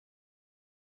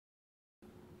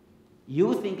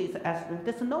You think it's an accident.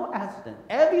 There's no accident.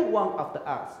 Every one of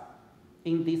us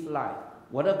in this life,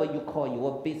 whatever you call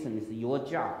your business, your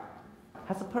job,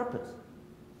 has a purpose.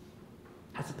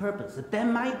 Has a purpose. There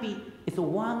might be, it's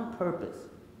one purpose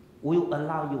will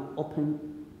allow you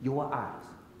open your eyes.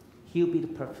 He'll be the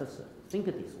professor. Think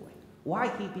of this way. Why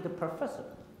he be the professor?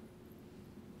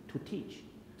 To teach.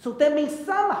 So that means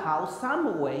somehow,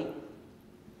 some way,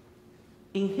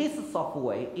 in his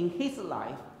software, in his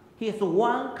life, he has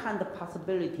one kind of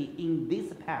possibility in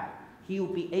this path. He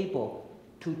will be able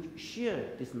to share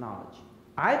this knowledge.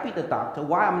 I be the doctor,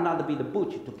 why I'm not be the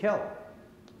butcher to kill?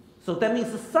 So that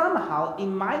means somehow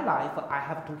in my life I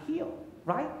have to heal,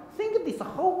 right? Think of this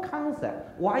whole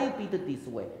concept. Why you be this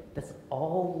way? That's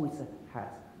always has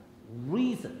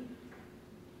reason.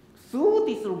 Through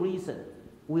this reason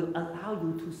will allow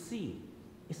you to see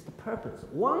it's the purpose.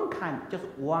 One kind, just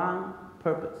one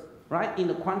purpose. Right? In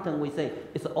the quantum, we say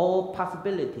it's all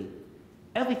possibility.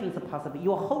 Everything's a possibility.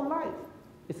 Your whole life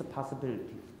is a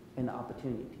possibility and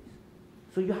opportunities.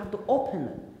 So you have to open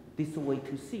it this way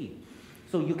to see.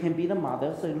 So you can be the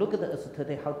mother. So look at us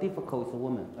today, how difficult is a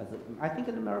woman. I think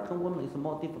an American woman is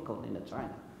more difficult than a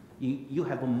China. You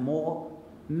have more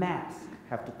mask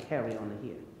have to carry on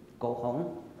here. Go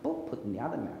home, boom, put the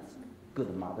other mask.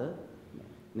 Good mother.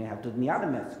 Then have to the other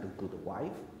mask, good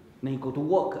wife. Then you go to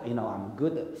work, I'm a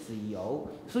good CEO.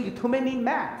 So you too many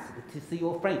masks to see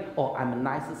your friend. Oh, I'm a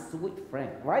nice, sweet friend,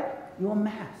 right? You're a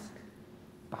mask.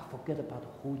 But forget about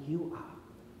who you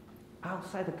are.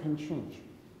 Outside can change.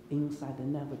 Inside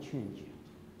never change.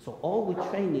 So all we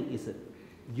training is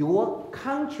your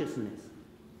consciousness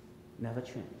never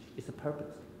change. It's a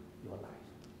purpose, your life.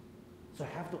 So you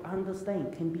have to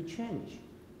understand can be changed.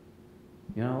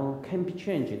 Can be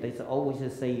changed. They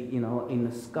always say, in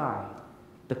the sky,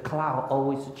 the cloud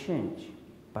always change,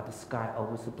 but the sky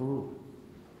always blue.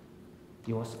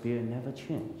 Your spirit never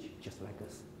change, just like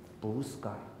a blue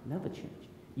sky never change.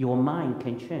 Your mind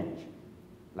can change,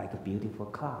 like a beautiful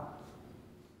cloud.